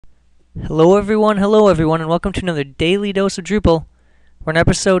Hello everyone, and welcome to another daily dose of Drupal. We're on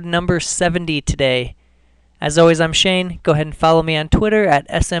episode number 70 today. As always, I'm Shane. Go ahead and follow me on Twitter at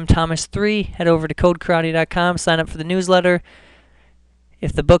smthomas3. Head over to codekarate.com, sign up for the newsletter.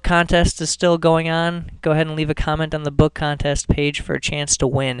 If the book contest is still going on, go ahead and leave a comment on the book contest page for a chance to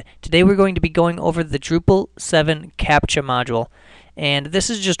win. Today we're going to be going over the Drupal 7 Captcha module. And this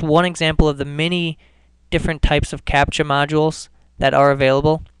is just one example of the many different types of Captcha modules that are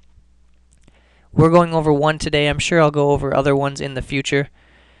available. We're going over one today. I'm sure I'll go over other ones in the future.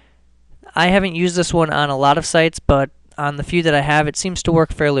 I haven't used this one on a lot of sites, but on the few that I have, it seems to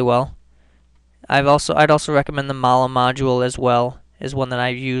work fairly well. I'd also recommend the Mala module as well, is one that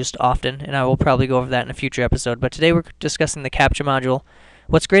I've used often, and I will probably go over that in a future episode. But today we're discussing the Captcha module.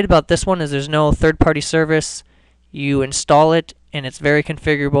 What's great about this one is there's no third-party service. You install it, and it's very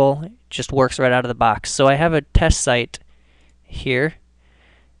configurable. It just works right out of the box. So I have a test site here.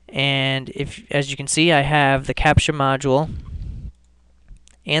 And as you can see, I have the Captcha module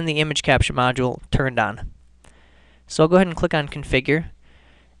and the image Captcha module turned on. So I'll go ahead and click on Configure.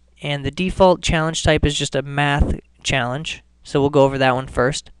 And the default challenge type is just a math challenge. So we'll go over that one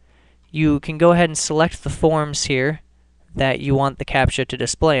first. You can go ahead and select the forms here that you want the Captcha to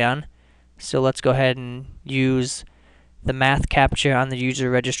display on. So let's go ahead and use the math Captcha on the user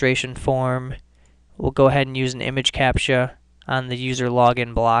registration form. We'll go ahead and use an image Captcha on the user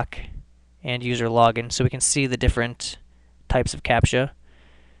login block and user login, so we can see the different types of Captcha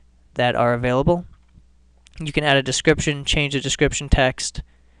that are available. You can add a description, change the description text.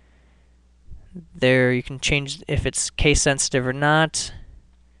 There you can change if it's case sensitive or not,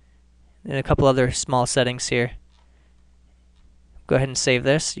 and a couple other small settings here. Go ahead and save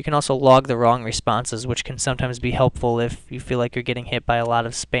this. You can also log the wrong responses, which can sometimes be helpful if you feel like you're getting hit by a lot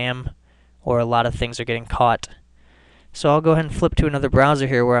of spam or a lot of things are getting caught. So I'll go ahead and flip to another browser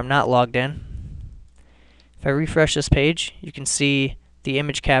here where I'm not logged in. If I refresh this page, you can see the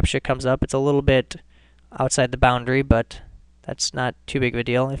image Captcha comes up. It's a little bit outside the boundary, but that's not too big of a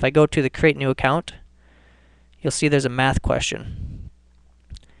deal. If I go to the Create New Account, you'll see there's a math question.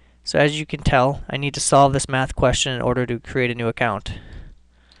 So as you can tell, I need to solve this math question in order to create a new account.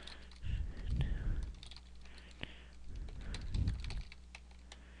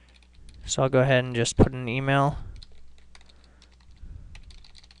 So I'll go ahead and just put in an email.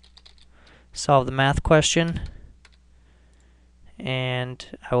 Solve the math question,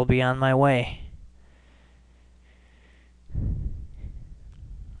 and I will be on my way.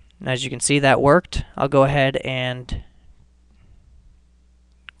 And as you can see, that worked. I'll go ahead and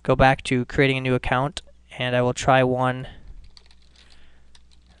go back to creating a new account, and I will try one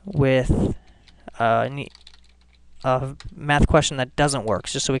with a math question that doesn't work,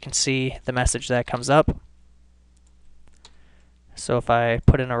 just so we can see the message that comes up. So if I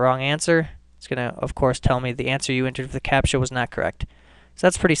put in a wrong answer, it's going to, of course, tell me the answer you entered for the Captcha was not correct. So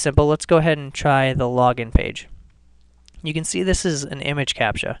that's pretty simple. Let's go ahead and try the login page. You can see this is an image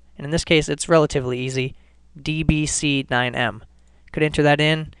Captcha, and in this case it's relatively easy, DBC9M. Could enter that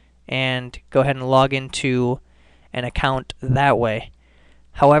in and go ahead and log into an account that way.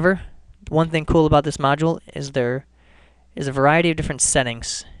 However, one thing cool about this module is there is a variety of different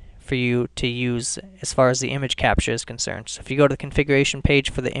settings for you to use as far as the image Captcha is concerned. So if you go to the configuration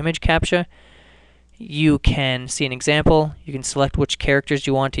page for the image Captcha, you can see an example. You can select which characters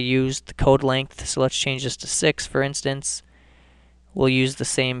you want to use, the code length. So let's change this to 6, for instance. We'll use the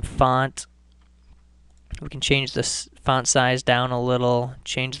same font. We can change this font size down a little,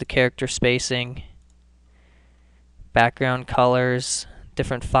 change the character spacing, background colors,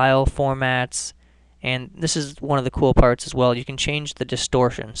 different file formats, and this is one of the cool parts as well. You can change the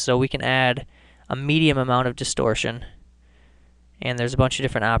distortion. So we can add a medium amount of distortion, and there's a bunch of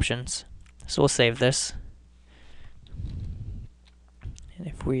different options. So we'll save this. And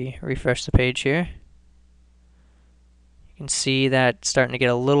if we refresh the page here, you can see that it's starting to get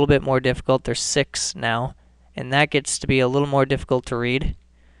a little bit more difficult. There's 6 now, and that gets to be a little more difficult to read.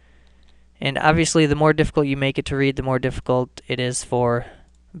 And obviously, the more difficult you make it to read, the more difficult it is for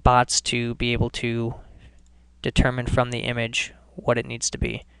bots to be able to determine from the image what it needs to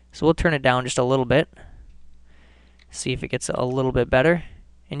be. So we'll turn it down just a little bit, see if it gets a little bit better.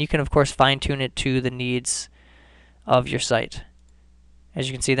 And you can, of course, fine-tune it to the needs of your site. As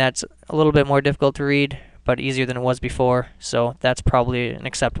you can see, that's a little bit more difficult to read, but easier than it was before. So that's probably an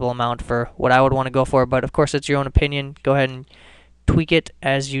acceptable amount for what I would want to go for. But of course, it's your own opinion. Go ahead and tweak it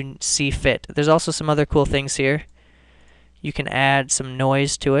as you see fit. There's also some other cool things here. You can add some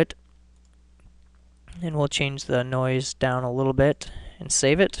noise to it. And we'll change the noise down a little bit and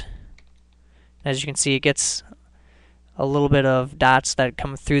save it. As you can see, it gets a little bit of dots that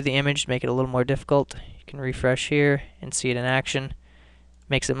come through the image to make it a little more difficult. You can refresh here and see it in action.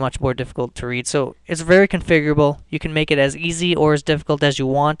 Makes it much more difficult to read. So it's very configurable. You can make it as easy or as difficult as you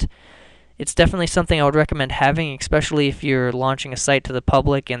want. It's definitely something I would recommend having, especially if you're launching a site to the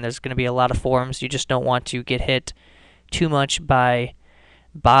public and there's going to be a lot of forums. You just don't want to get hit too much by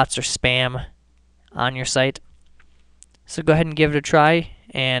bots or spam on your site. So go ahead and give it a try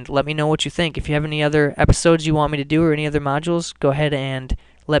and let me know what you think. If you have any other episodes you want me to do or any other modules, go ahead and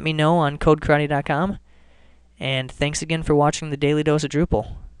let me know on codekarate.com. And thanks again for watching the Daily Dose of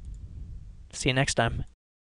Drupal. See you next time.